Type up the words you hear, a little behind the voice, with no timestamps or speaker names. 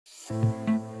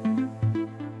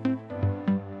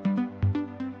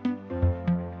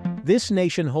This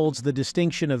nation holds the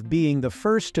distinction of being the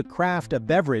first to craft a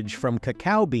beverage from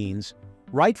cacao beans,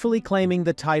 rightfully claiming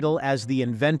the title as the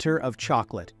inventor of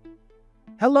chocolate.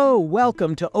 Hello,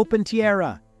 welcome to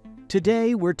Opentiera.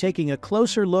 Today we're taking a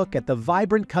closer look at the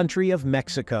vibrant country of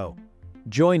Mexico.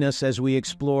 Join us as we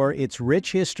explore its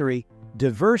rich history,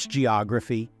 diverse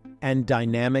geography, and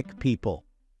dynamic people.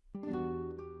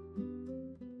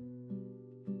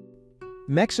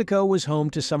 Mexico was home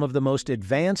to some of the most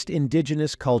advanced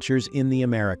indigenous cultures in the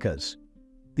Americas.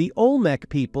 The Olmec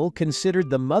people, considered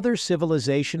the mother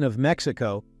civilization of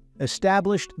Mexico,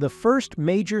 established the first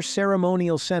major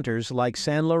ceremonial centers like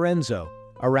San Lorenzo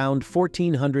around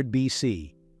 1400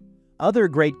 BC. Other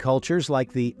great cultures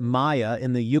like the Maya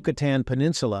in the Yucatan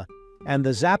Peninsula and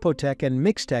the Zapotec and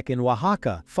Mixtec in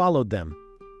Oaxaca followed them.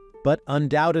 But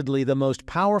undoubtedly the most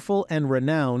powerful and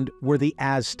renowned were the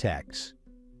Aztecs.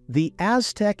 The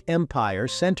Aztec Empire,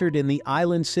 centered in the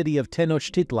island city of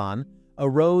Tenochtitlan,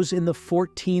 arose in the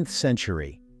 14th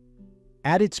century.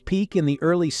 At its peak in the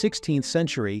early 16th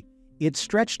century, it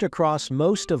stretched across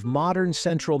most of modern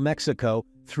central Mexico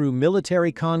through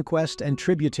military conquest and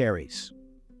tributaries.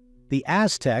 The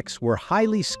Aztecs were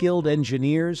highly skilled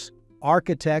engineers,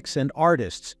 architects, and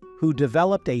artists who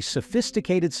developed a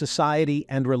sophisticated society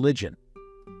and religion.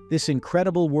 This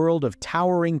incredible world of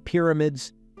towering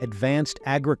pyramids, advanced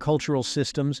agricultural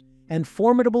systems, and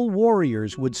formidable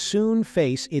warriors would soon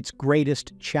face its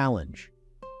greatest challenge.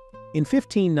 In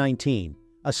 1519,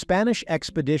 a Spanish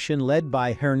expedition led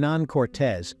by Hernán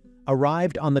Cortés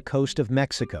arrived on the coast of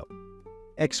Mexico.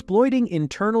 Exploiting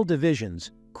internal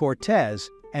divisions, Cortés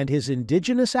and his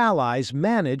indigenous allies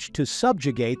managed to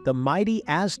subjugate the mighty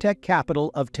Aztec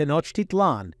capital of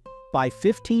Tenochtitlan by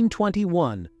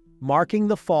 1521, marking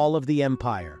the fall of the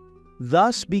empire.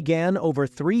 Thus began over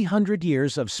 300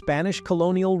 years of Spanish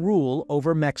colonial rule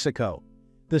over Mexico.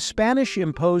 The Spanish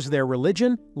imposed their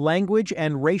religion, language,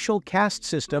 and racial caste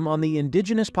system on the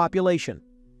indigenous population.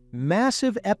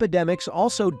 Massive epidemics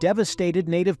also devastated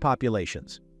native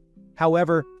populations.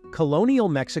 However, colonial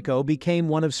Mexico became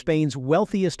one of Spain's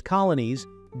wealthiest colonies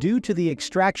due to the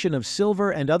extraction of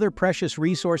silver and other precious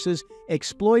resources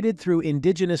exploited through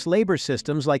indigenous labor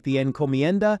systems like the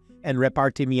encomienda and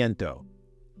repartimiento.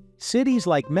 Cities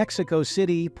like Mexico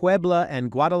City, Puebla, and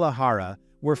Guadalajara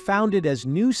were founded as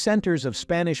new centers of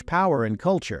Spanish power and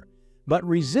culture, but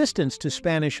resistance to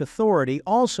Spanish authority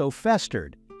also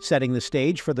festered, setting the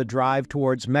stage for the drive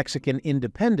towards Mexican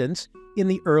independence in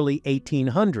the early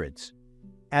 1800s.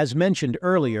 As mentioned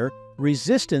earlier,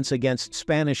 resistance against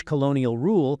Spanish colonial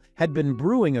rule had been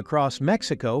brewing across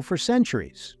Mexico for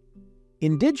centuries.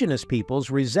 Indigenous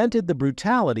peoples resented the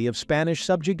brutality of Spanish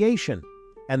subjugation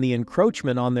and the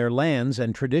encroachment on their lands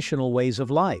and traditional ways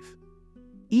of life.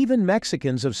 Even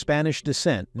Mexicans of Spanish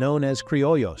descent, known as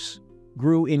criollos,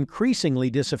 grew increasingly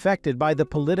disaffected by the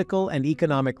political and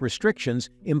economic restrictions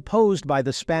imposed by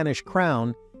the Spanish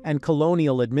crown and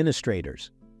colonial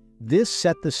administrators. This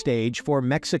set the stage for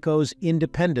Mexico's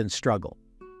independence struggle.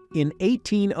 In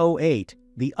 1808,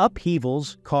 the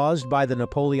upheavals caused by the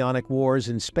Napoleonic Wars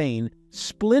in Spain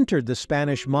splintered the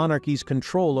Spanish monarchy's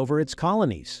control over its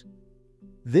colonies.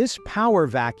 This power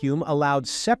vacuum allowed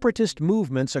separatist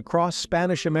movements across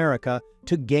Spanish America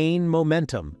to gain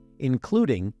momentum,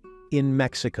 including in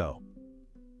Mexico.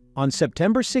 On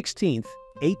September 16,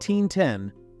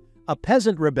 1810, a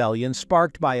peasant rebellion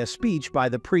sparked by a speech by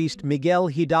the priest Miguel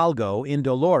Hidalgo in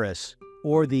Dolores,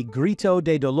 or the Grito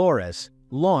de Dolores,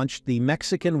 launched the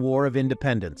Mexican War of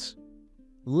Independence.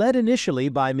 Led initially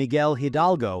by Miguel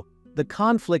Hidalgo, the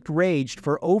conflict raged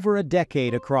for over a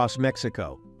decade across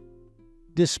Mexico.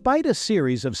 Despite a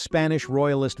series of Spanish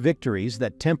royalist victories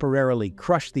that temporarily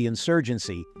crushed the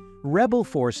insurgency, rebel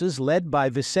forces led by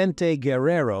Vicente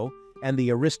Guerrero and the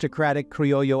aristocratic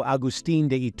criollo Agustín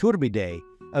de Iturbide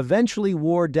eventually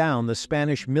wore down the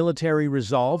Spanish military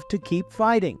resolve to keep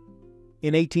fighting.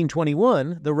 In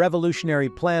 1821, the Revolutionary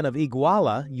Plan of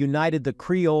Iguala united the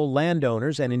Creole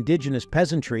landowners and indigenous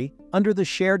peasantry under the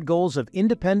shared goals of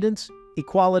independence,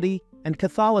 equality, and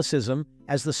Catholicism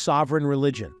as the sovereign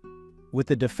religion. With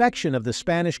the defection of the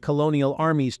Spanish colonial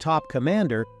army's top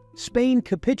commander, Spain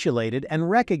capitulated and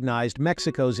recognized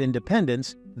Mexico's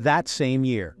independence that same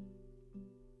year.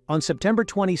 On September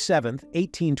 27,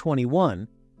 1821,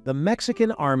 the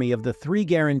Mexican Army of the Three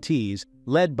Guarantees,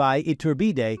 led by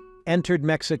Iturbide, entered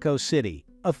Mexico City,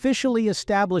 officially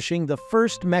establishing the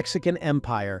First Mexican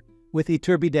Empire, with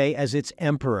Iturbide as its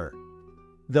emperor.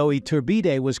 Though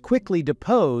Iturbide was quickly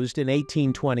deposed in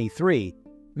 1823,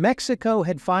 Mexico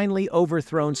had finally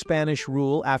overthrown Spanish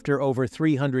rule after over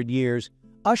 300 years,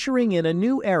 ushering in a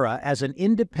new era as an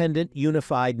independent,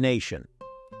 unified nation.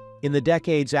 In the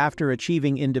decades after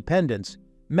achieving independence,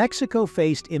 Mexico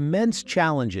faced immense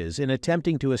challenges in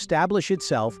attempting to establish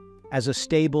itself as a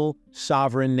stable,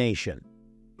 sovereign nation.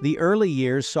 The early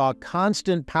years saw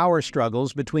constant power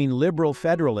struggles between liberal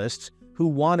federalists who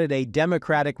wanted a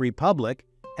democratic republic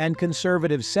and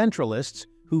conservative centralists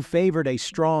who favored a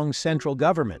strong central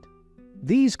government.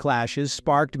 These clashes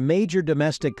sparked major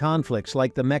domestic conflicts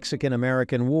like the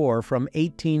Mexican-American War from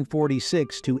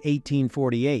 1846 to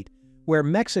 1848, where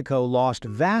Mexico lost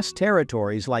vast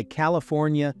territories like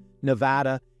California,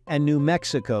 Nevada, and New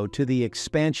Mexico to the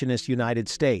expansionist United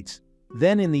States.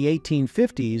 Then in the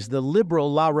 1850s, the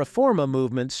liberal La Reforma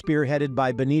movement, spearheaded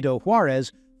by Benito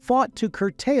Juárez, fought to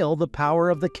curtail the power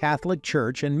of the Catholic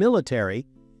Church and military,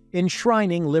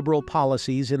 enshrining liberal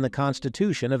policies in the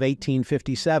Constitution of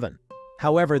 1857.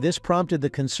 However, this prompted the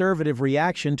conservative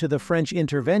reaction to the French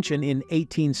intervention in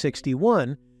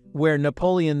 1861, where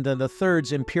Napoleon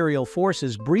III's imperial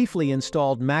forces briefly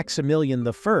installed Maximilian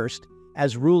I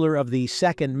as ruler of the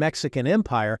Second Mexican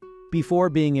Empire before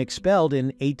being expelled in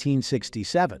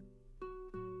 1867.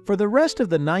 For the rest of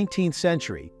the 19th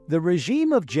century, the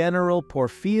regime of General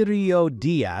Porfirio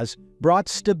Díaz brought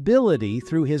stability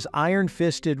through his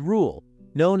iron-fisted rule,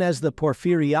 known as the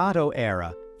Porfiriato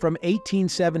era, from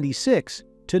 1876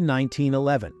 to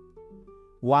 1911.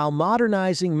 While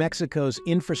modernizing Mexico's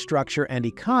infrastructure and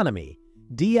economy,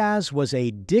 Díaz was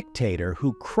a dictator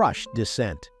who crushed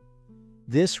dissent.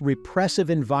 This repressive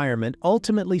environment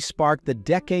ultimately sparked the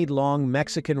decade-long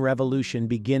Mexican Revolution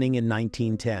beginning in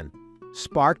 1910,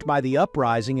 sparked by the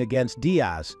uprising against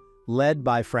Díaz, led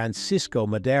by Francisco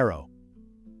Madero.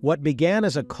 What began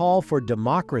as a call for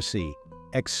democracy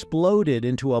exploded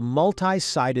into a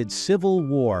multi-sided civil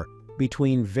war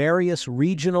between various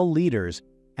regional leaders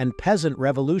and peasant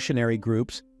revolutionary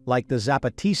groups like the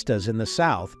Zapatistas in the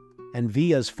south and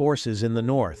Villa's forces in the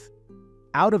north.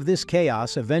 Out of this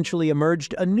chaos eventually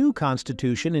emerged a new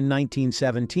constitution in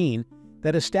 1917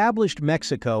 that established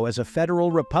Mexico as a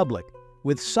federal republic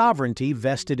with sovereignty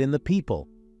vested in the people.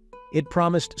 It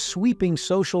promised sweeping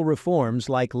social reforms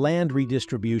like land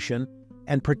redistribution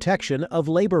and protection of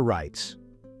labor rights.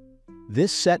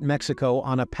 This set Mexico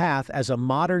on a path as a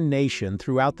modern nation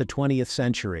throughout the 20th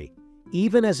century,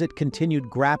 even as it continued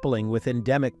grappling with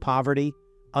endemic poverty,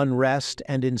 unrest,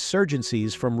 and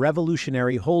insurgencies from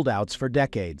revolutionary holdouts for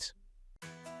decades.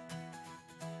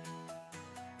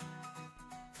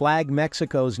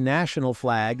 Mexico's national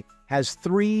flag has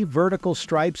 3 vertical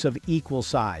stripes of equal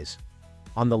size.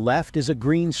 On the left is a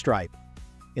green stripe,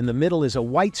 in the middle is a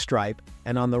white stripe,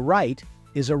 and on the right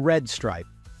is a red stripe.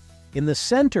 In the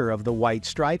center of the white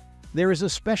stripe, there is a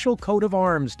special coat of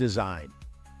arms design.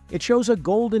 It shows a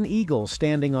golden eagle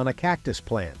standing on a cactus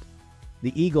plant.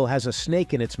 The eagle has a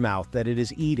snake in its mouth that it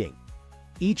is eating.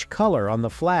 Each color on the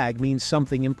flag means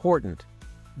something important.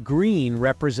 Green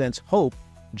represents hope,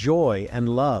 joy, and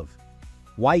love.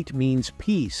 White means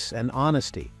peace and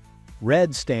honesty.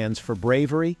 Red stands for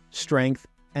bravery, strength,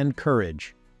 and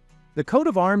courage. The coat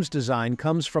of arms design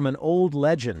comes from an old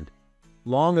legend.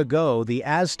 Long ago, the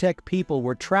Aztec people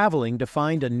were traveling to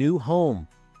find a new home.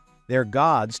 Their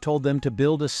gods told them to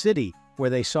build a city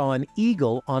where they saw an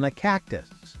eagle on a cactus,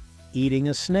 eating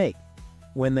a snake.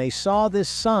 When they saw this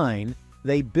sign,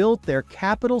 they built their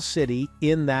capital city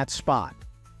in that spot.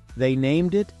 They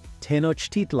named it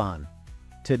Tenochtitlan.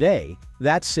 Today,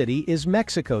 that city is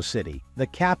Mexico City, the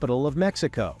capital of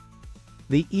Mexico.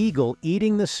 The eagle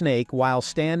eating the snake while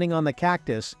standing on the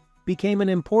cactus became an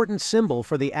important symbol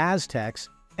for the Aztecs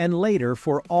and later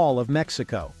for all of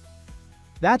Mexico.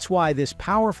 That's why this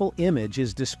powerful image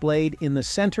is displayed in the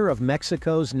center of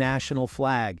Mexico's national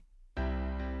flag.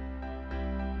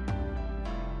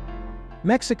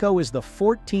 Mexico is the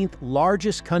 14th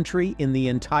largest country in the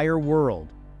entire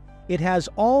world. It has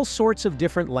all sorts of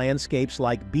different landscapes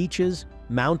like beaches,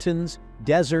 mountains,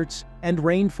 deserts, and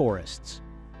rainforests.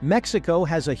 Mexico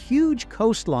has a huge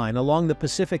coastline along the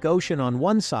Pacific Ocean on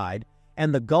one side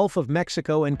and the Gulf of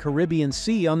Mexico and Caribbean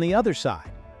Sea on the other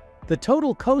side. The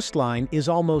total coastline is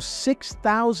almost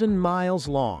 6,000 miles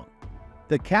long.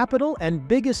 The capital and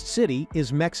biggest city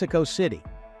is Mexico City.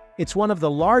 It's one of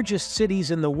the largest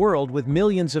cities in the world with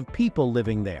millions of people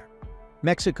living there.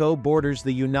 Mexico borders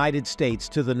the United States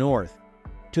to the north.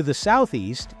 To the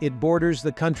southeast, it borders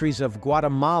the countries of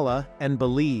Guatemala and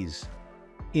Belize.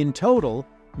 In total,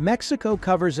 Mexico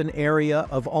covers an area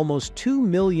of almost 2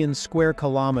 million square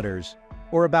kilometers,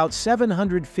 or about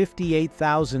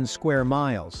 758,000 square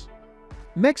miles.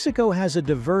 Mexico has a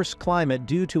diverse climate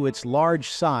due to its large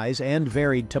size and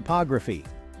varied topography.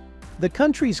 The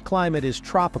country's climate is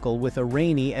tropical with a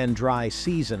rainy and dry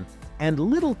season, and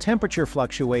little temperature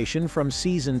fluctuation from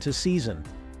season to season.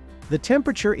 The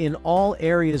temperature in all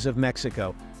areas of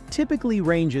Mexico typically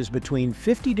ranges between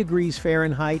 50 degrees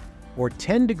Fahrenheit or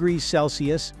 10 degrees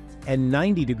Celsius and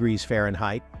 90 degrees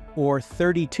Fahrenheit or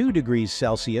 32 degrees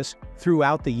Celsius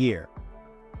throughout the year.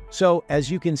 So,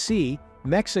 as you can see,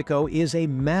 Mexico is a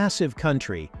massive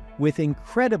country with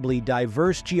incredibly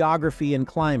diverse geography and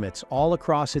climates all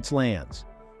across its lands.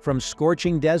 From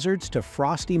scorching deserts to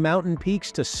frosty mountain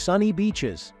peaks to sunny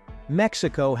beaches,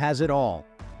 Mexico has it all.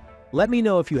 Let me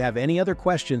know if you have any other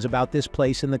questions about this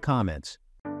place in the comments.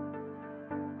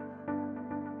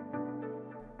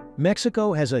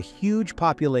 Mexico has a huge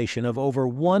population of over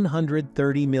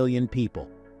 130 million people.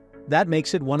 That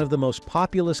makes it one of the most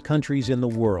populous countries in the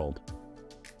world.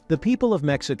 The people of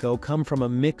Mexico come from a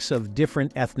mix of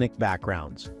different ethnic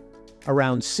backgrounds.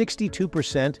 Around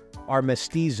 62% are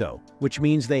mestizo, which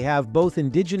means they have both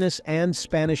indigenous and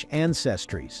Spanish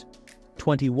ancestries.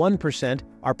 21%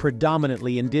 are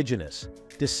predominantly indigenous,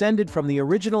 descended from the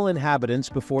original inhabitants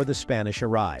before the Spanish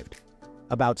arrived.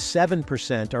 About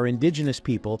 7% are indigenous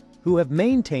people who have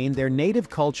maintained their native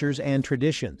cultures and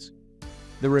traditions.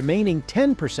 The remaining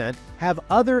 10% have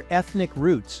other ethnic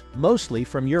roots, mostly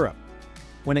from Europe.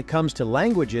 When it comes to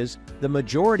languages, the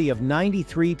majority of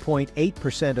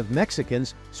 93.8% of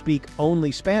Mexicans speak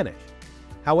only Spanish.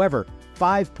 However,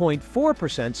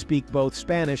 5.4% speak both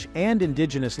Spanish and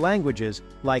indigenous languages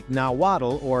like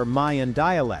Nahuatl or Mayan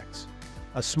dialects.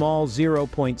 A small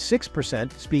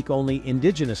 0.6% speak only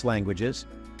indigenous languages.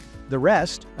 The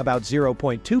rest, about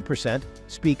 0.2%,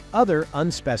 speak other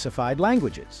unspecified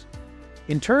languages.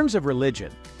 In terms of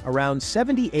religion, around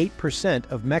 78%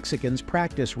 of Mexicans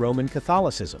practice Roman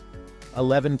Catholicism.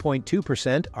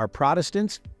 11.2% are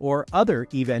Protestants or other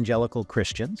evangelical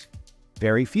Christians.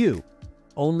 Very few,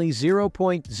 only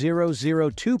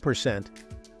 0.002%,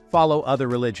 follow other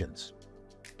religions.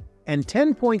 And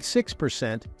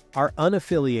 10.6% are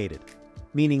unaffiliated,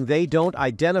 meaning they don't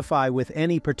identify with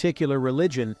any particular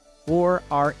religion or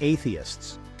are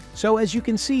atheists. So as you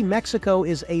can see, Mexico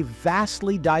is a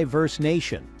vastly diverse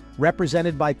nation,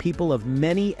 represented by people of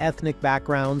many ethnic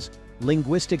backgrounds,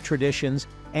 linguistic traditions,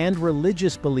 and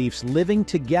religious beliefs living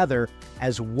together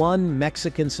as one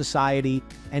Mexican society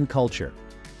and culture.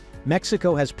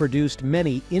 Mexico has produced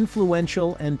many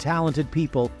influential and talented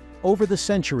people over the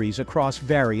centuries across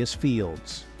various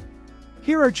fields.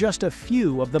 Here are just a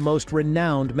few of the most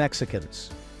renowned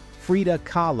Mexicans. Frida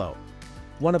Kahlo,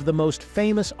 one of the most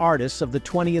famous artists of the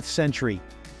 20th century.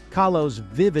 Kahlo's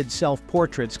vivid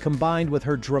self-portraits combined with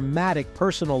her dramatic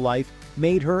personal life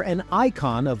made her an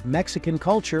icon of Mexican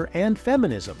culture and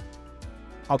feminism.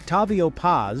 Octavio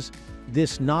Paz,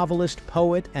 this novelist,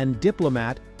 poet, and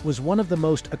diplomat, was one of the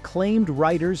most acclaimed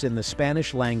writers in the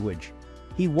Spanish language.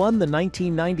 He won the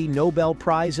 1990 Nobel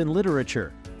Prize in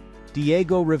Literature.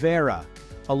 Diego Rivera,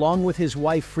 along with his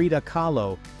wife Frida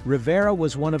Kahlo, Rivera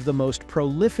was one of the most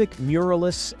prolific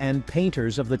muralists and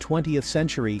painters of the 20th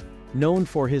century, known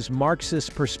for his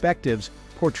Marxist perspectives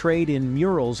portrayed in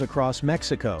murals across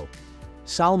Mexico.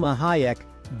 Salma Hayek,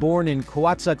 born in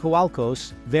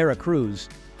Coatzacoalcos, Veracruz,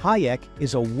 Hayek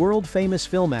is a world-famous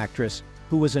film actress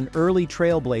who was an early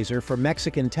trailblazer for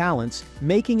Mexican talents,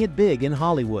 making it big in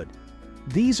Hollywood.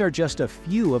 These are just a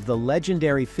few of the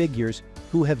legendary figures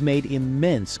who have made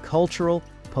immense cultural,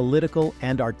 political,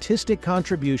 and artistic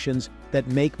contributions that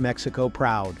make Mexico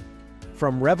proud.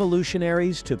 From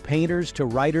revolutionaries to painters to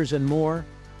writers and more,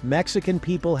 Mexican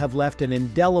people have left an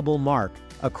indelible mark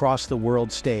across the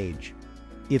world stage.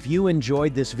 If you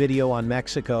enjoyed this video on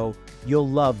Mexico, you'll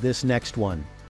love this next one.